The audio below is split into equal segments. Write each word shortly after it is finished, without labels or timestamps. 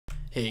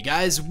Hey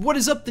guys, what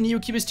is up? The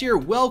NeoCubist here.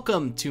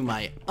 Welcome to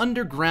my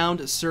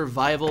underground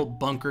survival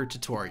bunker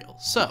tutorial.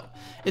 So,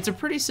 it's a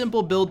pretty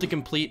simple build to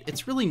complete.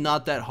 It's really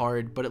not that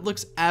hard, but it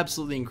looks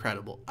absolutely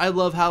incredible. I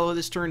love how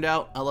this turned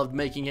out. I loved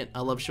making it.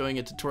 I love showing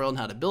a tutorial on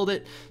how to build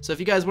it. So if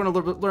you guys want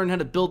to learn how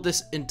to build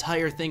this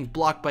entire thing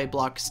block by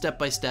block, step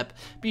by step,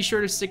 be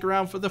sure to stick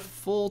around for the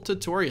full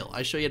tutorial.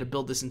 I show you how to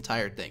build this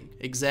entire thing,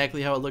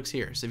 exactly how it looks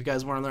here. So if you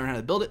guys want to learn how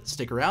to build it,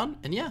 stick around,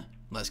 and yeah,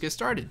 let's get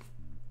started.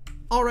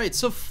 Alright,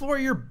 so for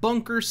your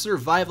bunker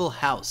survival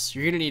house,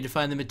 you're going to need to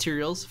find the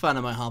materials found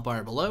on my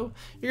hotbar below.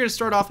 You're going to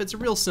start off, it's a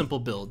real simple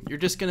build. You're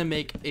just going to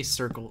make a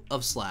circle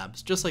of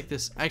slabs, just like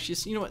this.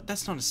 Actually, you know what?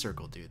 That's not a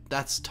circle, dude.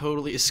 That's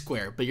totally a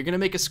square. But you're going to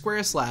make a square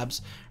of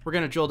slabs. We're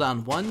going to drill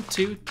down 1,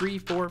 2, 3,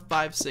 4,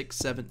 5, 6,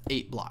 7,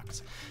 8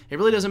 blocks. It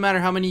really doesn't matter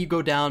how many you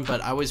go down,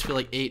 but I always feel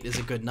like 8 is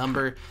a good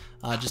number.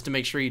 Just to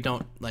make sure you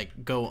don't like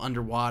go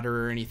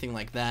underwater or anything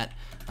like that.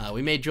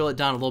 We may drill it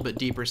down a little bit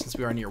deeper since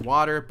we are near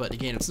water, but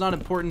again, it's not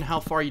important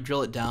how far you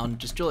drill it down.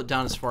 Just drill it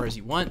down as far as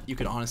you want. You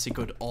could honestly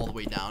go all the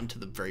way down to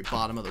the very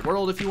bottom of the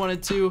world if you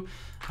wanted to.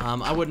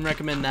 I wouldn't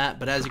recommend that,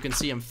 but as you can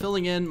see, I'm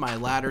filling in my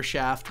ladder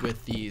shaft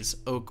with these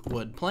oak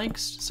wood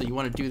planks. So you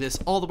want to do this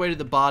all the way to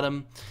the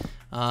bottom.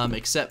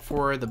 Except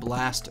for the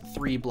last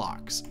 3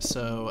 blocks.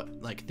 So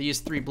like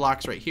these 3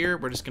 blocks right here,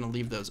 we're just going to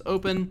leave those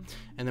open,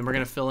 and then we're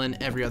going to fill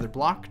in every other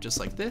block just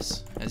like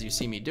this, as you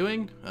see me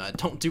doing.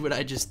 Don't do what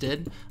I just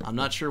did. I'm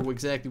not sure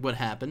exactly what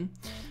happened.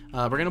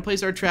 We're going to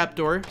place our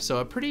trapdoor. So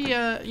a pretty,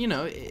 you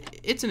know,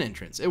 it's an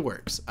entrance. It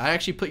works. I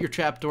actually put your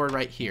trapdoor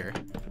right here,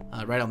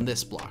 right on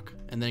this block,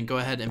 and then go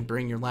ahead and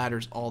bring your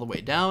ladders all the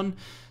way down.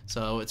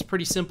 So it's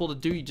pretty simple to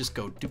do. You just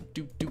go doop,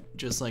 doop, doop,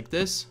 just like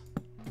this.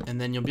 And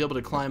then you'll be able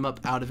to climb up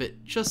out of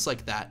it just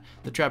like that.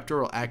 The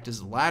trapdoor will act as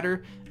a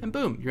ladder, and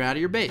boom, you're out of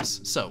your base.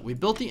 So we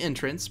built the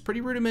entrance,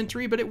 pretty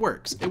rudimentary, but it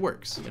works. It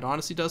works. It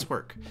honestly does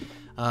work.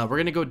 We're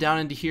gonna go down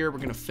into here. We're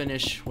gonna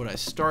finish what I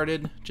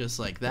started, just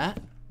like that.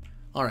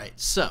 All right,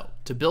 so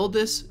to build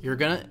this, you're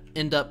gonna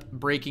end up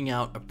breaking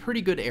out a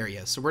pretty good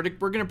area. So we're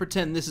gonna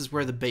pretend this is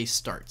where the base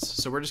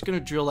starts. So we're just gonna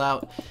drill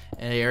out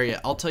an area.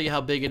 I'll tell you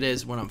how big it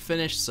is when I'm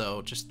finished.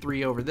 So just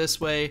 3 over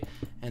this way,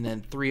 and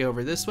then 3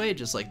 over this way,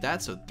 just like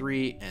that. So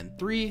 3 and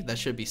 3, that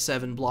should be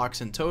 7 blocks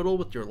in total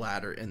with your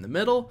ladder in the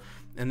middle.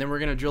 And then we're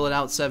gonna drill it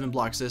out 7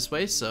 blocks this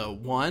way. So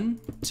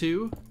 1,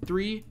 2,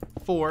 3,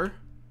 4,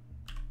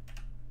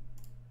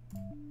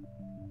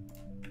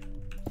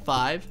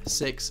 5,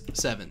 6,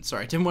 7.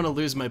 Sorry, I didn't want to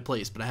lose my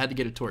place, but I had to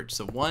get a torch.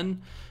 So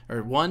 1,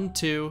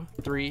 2,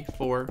 3,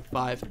 4,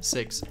 5,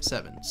 6,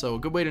 7. So a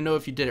good way to know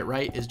if you did it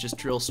right is just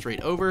drill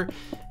straight over,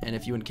 and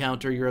if you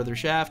encounter your other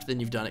shaft,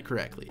 then you've done it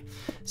correctly.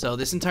 So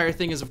this entire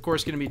thing is of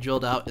course going to be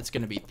drilled out. It's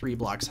going to be 3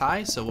 blocks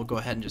high, so we'll go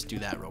ahead and just do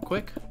that real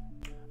quick.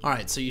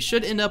 Alright, so you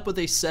should end up with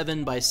a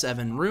 7 by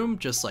 7 room,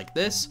 just like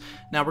this.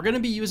 Now we're going to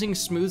be using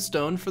smooth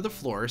stone for the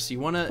floor, so you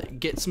want to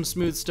get some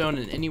smooth stone,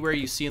 and anywhere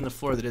you see in the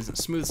floor that isn't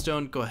smooth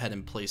stone, go ahead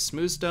and place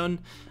smooth stone.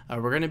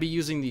 We're going to be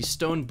using these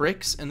stone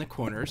bricks in the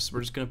corners.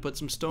 We're just going to put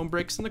some stone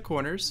bricks in the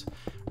corners.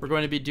 We're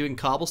going to be doing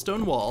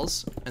cobblestone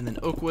walls, and then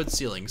oak wood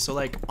ceilings. So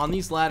like on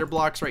these ladder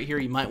blocks right here,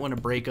 you might want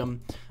to break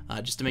them.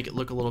 Just to make it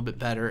look a little bit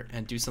better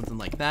and do something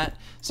like that.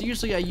 So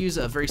usually I use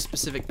a very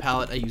specific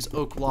palette. I use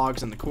oak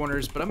logs in the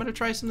corners, but I'm going to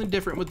try something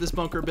different with this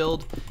bunker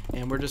build,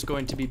 and we're just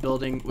going to be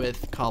building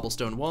with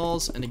cobblestone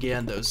walls, and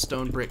again those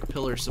stone brick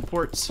pillar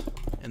supports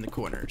in the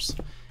corners.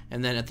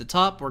 And then at the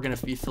top we're going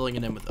to be filling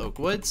it in with oak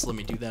wood. So let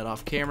me do that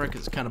off camera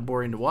because it's kind of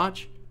boring to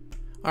watch.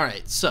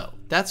 Alright, so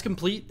that's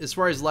complete. As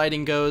far as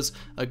lighting goes,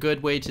 a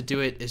good way to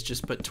do it is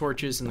just put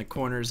torches in the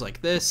corners like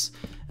this.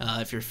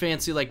 If you're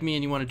fancy like me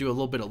and you want to do a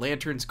little bit of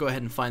lanterns, go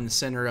ahead and find the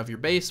center of your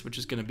base, which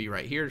is going to be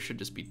right here. It should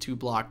just be 2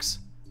 blocks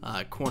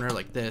corner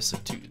like this.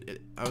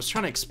 I was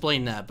trying to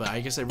explain that, but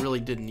I guess I really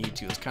didn't need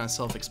to. It's kind of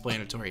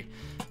self-explanatory.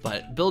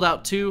 But build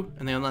out 2,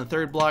 and then on the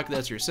 3rd block,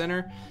 that's your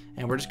center.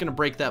 And we're just going to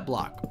break that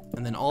block.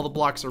 And then all the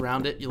blocks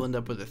around it, you'll end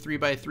up with a 3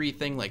 by 3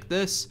 thing like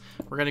this.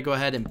 We're going to go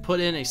ahead and put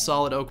in a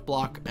solid oak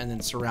block and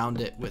then surround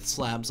it with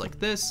slabs like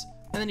this.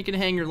 And then you can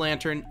hang your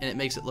lantern, and it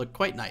makes it look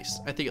quite nice.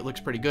 I think it looks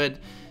pretty good.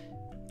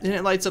 And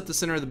it lights up the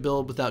center of the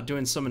build without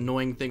doing some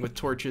annoying thing with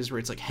torches where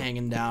it's like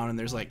hanging down and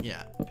there's like,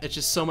 yeah, it's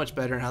just so much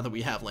better now that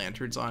we have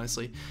lanterns,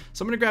 honestly.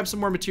 So I'm going to grab some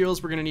more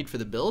materials we're going to need for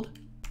the build.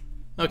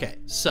 Okay,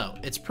 so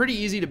it's pretty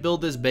easy to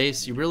build this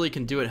base. You really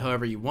can do it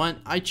however you want.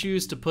 I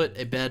choose to put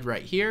a bed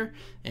right here,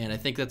 and I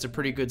think that's a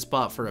pretty good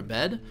spot for a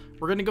bed.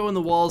 We're going to go in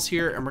the walls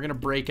here, and we're going to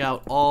break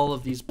out all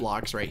of these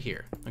blocks right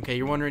here. Okay,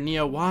 you're wondering,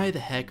 Neo, why the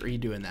heck are you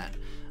doing that?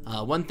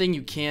 One thing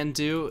you can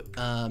do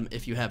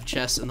if you have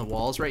chests in the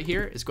walls right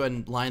here is go ahead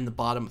and line the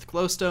bottom with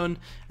glowstone,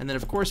 and then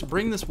of course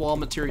bring this wall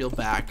material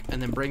back,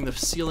 and then bring the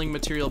ceiling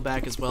material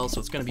back as well. So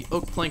it's going to be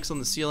oak planks on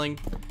the ceiling.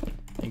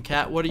 And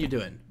Cat, what are you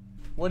doing?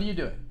 What are you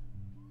doing?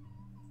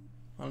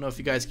 I don't know if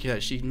you guys can.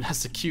 She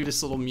has the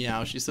cutest little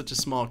meow. She's such a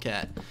small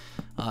cat.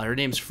 Her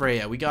name's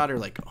Freya. We got her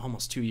like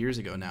almost 2 years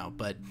ago now.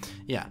 But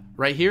yeah,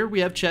 right here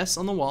we have chests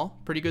on the wall.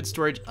 Pretty good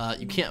storage.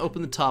 You can't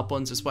open the top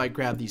ones. That's why I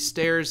grabbed these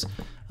stairs.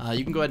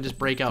 You can go ahead and just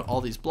break out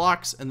all these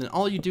blocks, and then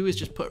all you do is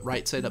just put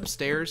right side up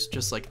stairs,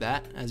 just like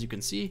that. As you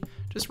can see,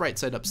 just right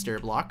side up stair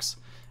blocks.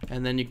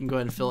 And then you can go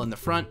ahead and fill in the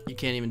front. You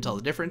can't even tell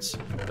the difference,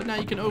 but now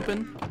you can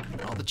open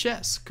all the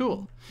chests.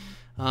 Cool.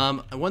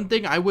 One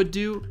thing I would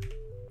do,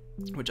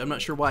 which I'm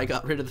not sure why I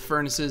got rid of the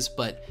furnaces,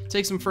 but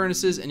take some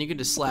furnaces and you can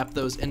just slap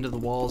those into the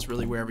walls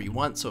really wherever you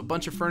want. So a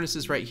bunch of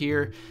furnaces right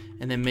here,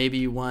 and then maybe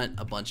you want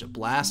a bunch of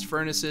blast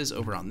furnaces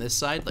over on this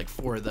side, like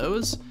 4 of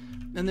those,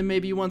 and then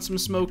maybe you want some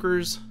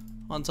smokers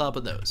on top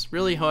of those.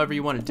 Really, however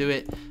you want to do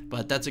it,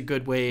 but that's a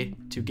good way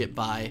to get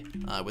by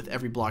with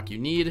every block you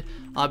need.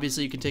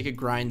 Obviously, you can take a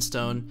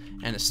grindstone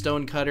and a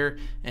stone cutter,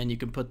 and you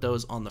can put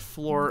those on the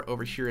floor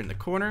over here in the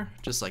corner,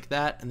 just like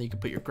that, and then you can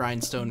put your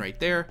grindstone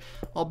right there.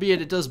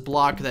 Albeit it does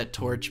block that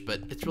torch,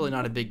 but it's really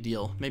not a big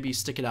deal. Maybe you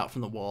stick it out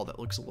from the wall, that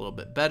looks a little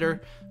bit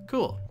better.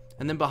 Cool.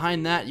 And then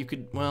behind that, you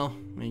could, well,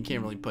 I mean, you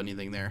can't really put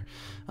anything there.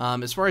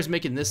 As far as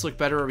making this look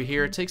better over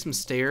here, take some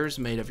stairs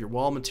made of your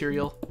wall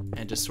material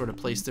and just sort of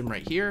place them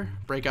right here.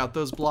 Break out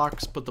those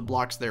blocks, put the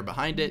blocks there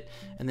behind it,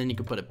 and then you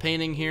can put a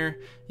painting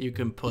here. You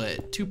can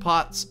put 2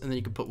 pots, and then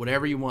you can put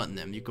whatever you want in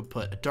them. You could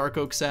put a dark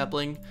oak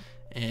sapling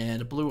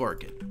and a blue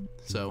orchid.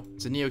 So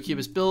it's a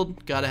Neocubist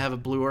build, gotta have a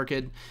blue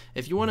orchid.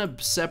 If you want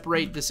to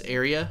separate this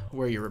area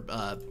where your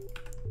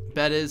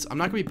bed is, I'm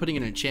not gonna be putting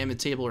an enchantment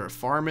table or a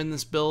farm in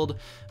this build,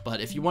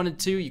 but if you wanted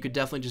to, you could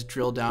definitely just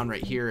drill down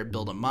right here and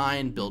build a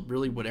mine, build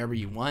really whatever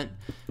you want.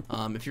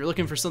 If you're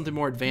looking for something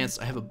more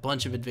advanced, I have a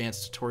bunch of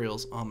advanced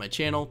tutorials on my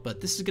channel, but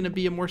this is gonna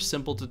be a more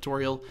simple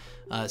tutorial,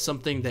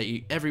 something that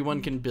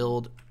everyone can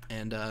build,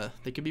 and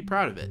they can be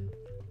proud of it.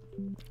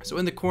 So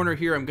in the corner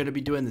here, I'm going to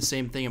be doing the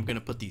same thing. I'm going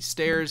to put these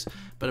stairs,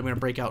 but I'm going to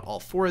break out all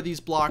 4 of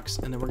these blocks,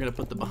 and then we're going to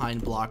put the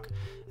behind block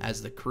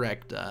as the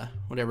correct,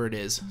 whatever it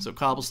is. So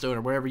cobblestone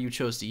or whatever you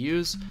chose to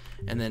use.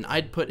 And then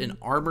I'd put an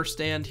armor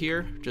stand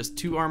here, just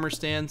 2 armor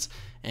stands,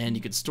 and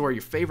you could store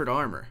your favorite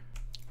armor,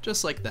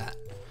 just like that.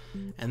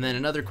 And then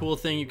another cool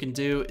thing you can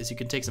do is you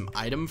can take some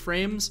item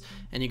frames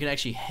and you can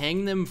actually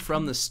hang them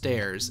from the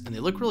stairs, and they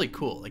look really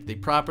cool. Like, they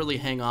properly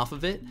hang off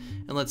of it.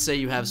 And let's say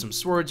you have some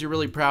swords you're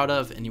really proud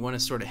of and you want to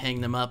sort of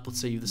hang them up. Let's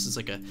say this is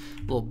like a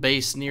little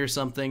base near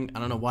something. I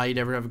don't know why you'd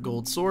ever have a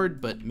gold sword,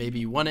 but maybe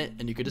you want it,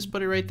 and you could just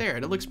put it right there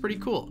and it looks pretty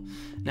cool.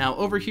 Now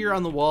over here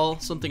on the wall,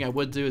 something I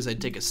would do is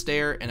I'd take a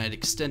stair and I'd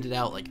extend it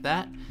out like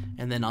that.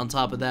 And then on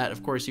top of that,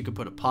 of course, you could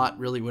put a pot,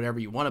 really whatever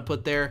you want to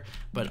put there,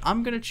 but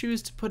I'm going to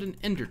choose to put an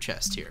ender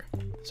chest here.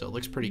 So it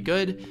looks pretty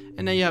good,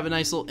 and now you have a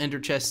nice little ender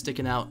chest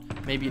sticking out.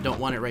 Maybe you don't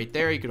want it right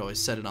there, you could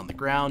always set it on the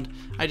ground.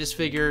 I just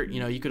figure, you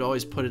know, you could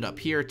always put it up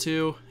here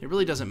too. It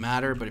really doesn't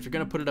matter, but if you're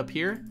going to put it up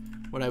here,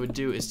 what I would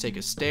do is take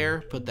a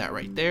stair, put that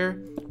right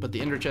there, put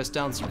the ender chest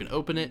down so you can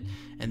open it,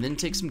 and then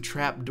take some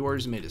trap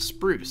doors made of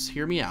spruce.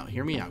 Hear me out,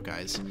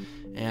 guys.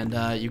 And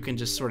you can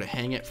just sort of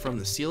hang it from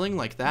the ceiling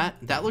like that.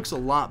 That looks a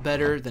lot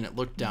better than it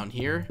looked down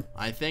here,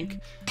 I think.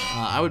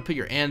 I would put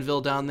your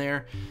anvil down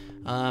there.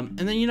 And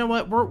then, you know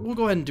what, we'll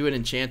go ahead and do an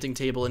enchanting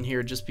table in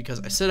here, just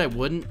because I said I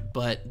wouldn't,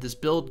 but this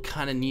build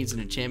kind of needs an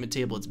enchantment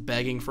table. It's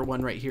begging for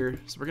one right here.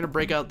 So we're going to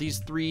break out these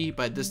 3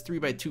 by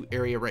 2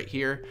 area right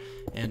here,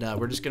 and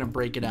we're just going to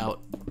break it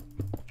out.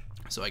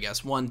 So I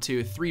guess 1,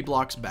 2, 3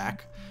 blocks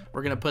back.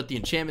 We're going to put the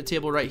enchantment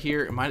table right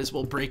here, and might as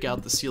well break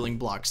out the ceiling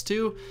blocks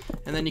too.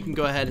 And then you can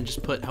go ahead and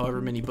just put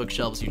however many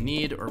bookshelves you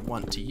need or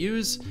want to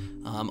use.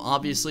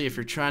 Obviously, if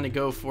you're trying to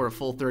go for a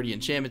full 30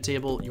 enchantment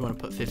table, you want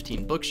to put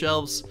 15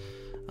 bookshelves.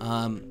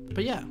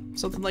 But yeah,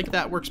 something like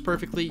that works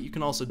perfectly. You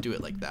can also do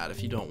it like that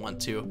if you don't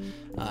want to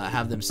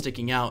have them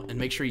sticking out, and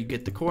make sure you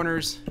get the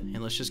corners.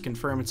 And let's just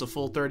confirm it's a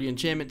full 30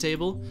 enchantment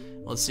table.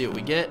 Let's see what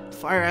we get.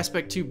 Fire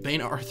Aspect 2,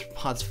 Bane of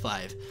Arthropods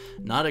 5.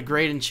 Not a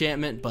great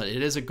enchantment, but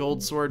it is a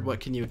gold sword. What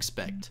can you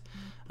expect?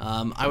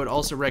 I would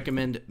also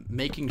recommend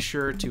making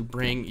sure to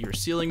bring your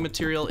ceiling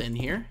material in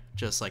here,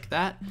 just like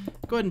that.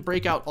 Go ahead and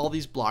break out all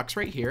these blocks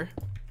right here.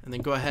 And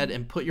then go ahead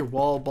and put your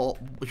wall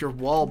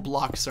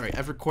block. Sorry,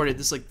 I've recorded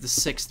this like the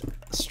 6th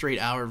straight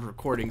hour of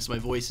recording, so my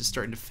voice is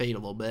starting to fade a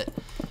little bit.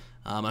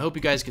 I hope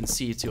you guys can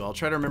see too. I'll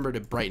try to remember to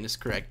brightness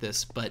correct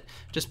this, but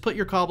just put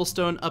your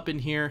cobblestone up in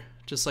here,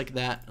 just like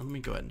that. Let me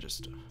go ahead and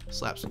just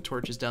slap some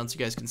torches down so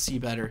you guys can see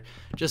better,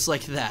 just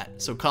like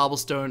that. So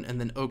cobblestone and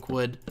then oak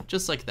wood,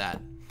 just like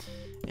that.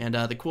 And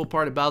the cool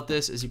part about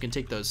this is you can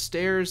take those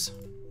stairs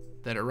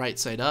that are right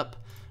side up,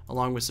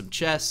 along with some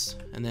chests,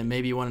 and then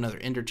maybe you want another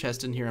ender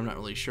chest in here, I'm not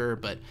really sure,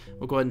 but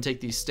we'll go ahead and take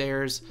these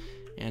stairs,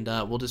 and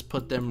we'll just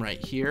put them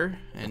right here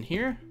and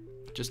here,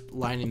 just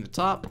lining the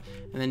top,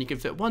 and then you can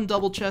fit 1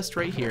 double chest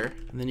right here,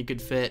 and then you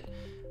could fit,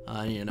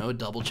 you know, a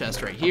double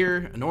chest right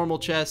here, a normal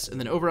chest, and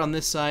then over on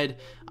this side,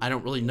 I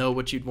don't really know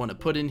what you'd want to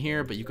put in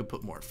here, but you could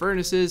put more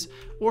furnaces,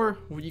 or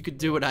you could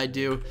do what I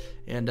do,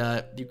 and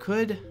you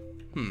could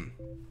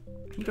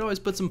always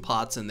put some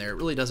pots in there. It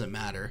really doesn't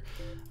matter.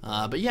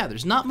 But yeah,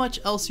 there's not much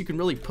else you can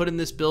really put in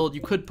this build.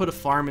 You could put a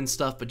farm and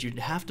stuff, but you'd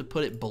have to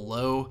put it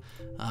below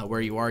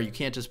where you are. You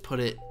can't just put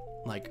it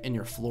like in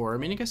your floor. I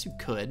mean, I guess you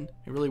could.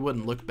 It really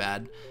wouldn't look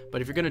bad.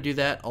 But if you're going to do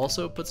that,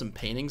 also put some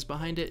paintings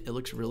behind it. It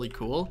looks really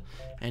cool,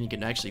 and you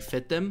can actually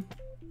fit them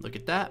Look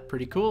at that,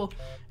 pretty cool.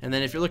 And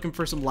then if you're looking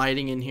for some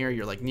lighting in here,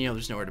 you're like, Neo,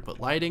 there's nowhere to put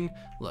lighting.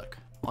 Look,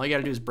 all you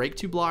gotta do is break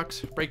 2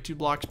 blocks, break 2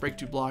 blocks, break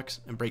 2 blocks,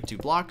 and break 2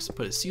 blocks.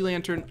 Put a sea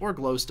lantern or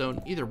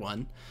glowstone, either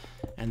one,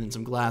 and then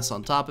some glass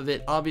on top of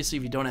it. Obviously,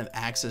 if you don't have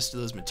access to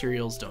those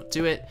materials, don't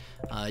do it.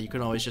 You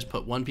can always just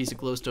put 1 piece of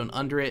glowstone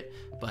under it,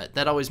 but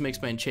that always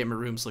makes my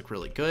enchantment rooms look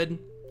really good.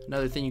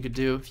 Another thing you could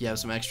do, if you have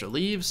some extra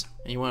leaves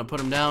and you want to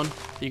put them down,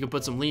 you could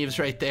put some leaves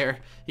right there.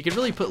 You could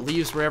really put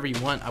leaves wherever you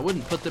want. I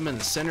wouldn't put them in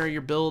the center of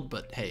your build,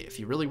 but hey, if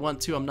you really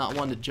want to, I'm not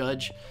one to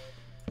judge.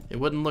 It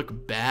wouldn't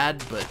look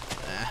bad, but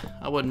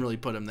I wouldn't really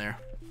put them there.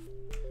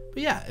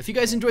 But yeah, if you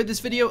guys enjoyed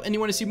this video and you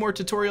want to see more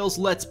tutorials,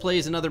 let's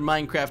plays, and other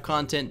Minecraft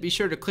content, be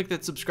sure to click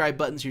that subscribe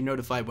button so you're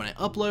notified when I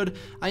upload.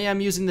 I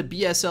am using the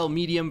BSL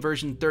Medium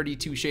version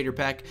 32 shader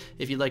pack.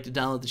 If you'd like to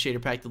download the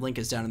shader pack, the link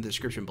is down in the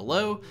description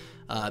below.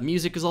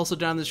 Music is also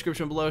down in the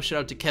description below. Shout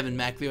out to Kevin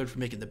MacLeod for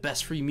making the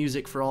best free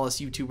music for all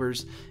us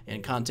YouTubers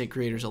and content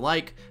creators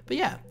alike. But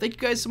yeah, thank you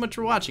guys so much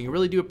for watching. I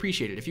really do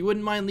appreciate it. If you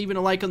wouldn't mind leaving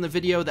a like on the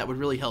video, that would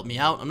really help me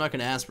out. I'm not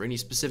going to ask for any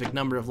specific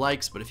number of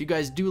likes, but if you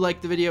guys do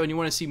like the video and you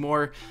want to see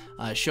more,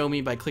 show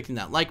me by clicking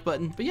that like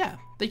button. But yeah,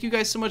 thank you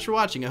guys so much for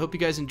watching. I hope you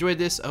guys enjoyed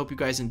this. I hope you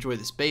guys enjoy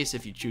this base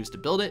if you choose to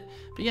build it.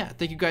 But yeah,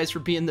 thank you guys for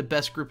being the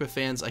best group of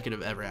fans I could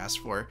have ever asked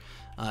for.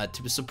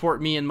 To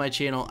support me and my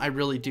channel, I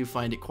really do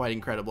find it quite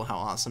incredible how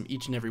awesome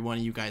each and every one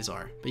of you guys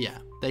are. But yeah,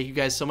 thank you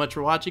guys so much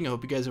for watching. I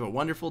hope you guys have a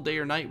wonderful day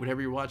or night,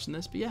 whatever you're watching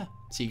this. But yeah,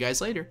 see you guys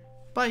later.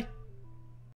 Bye.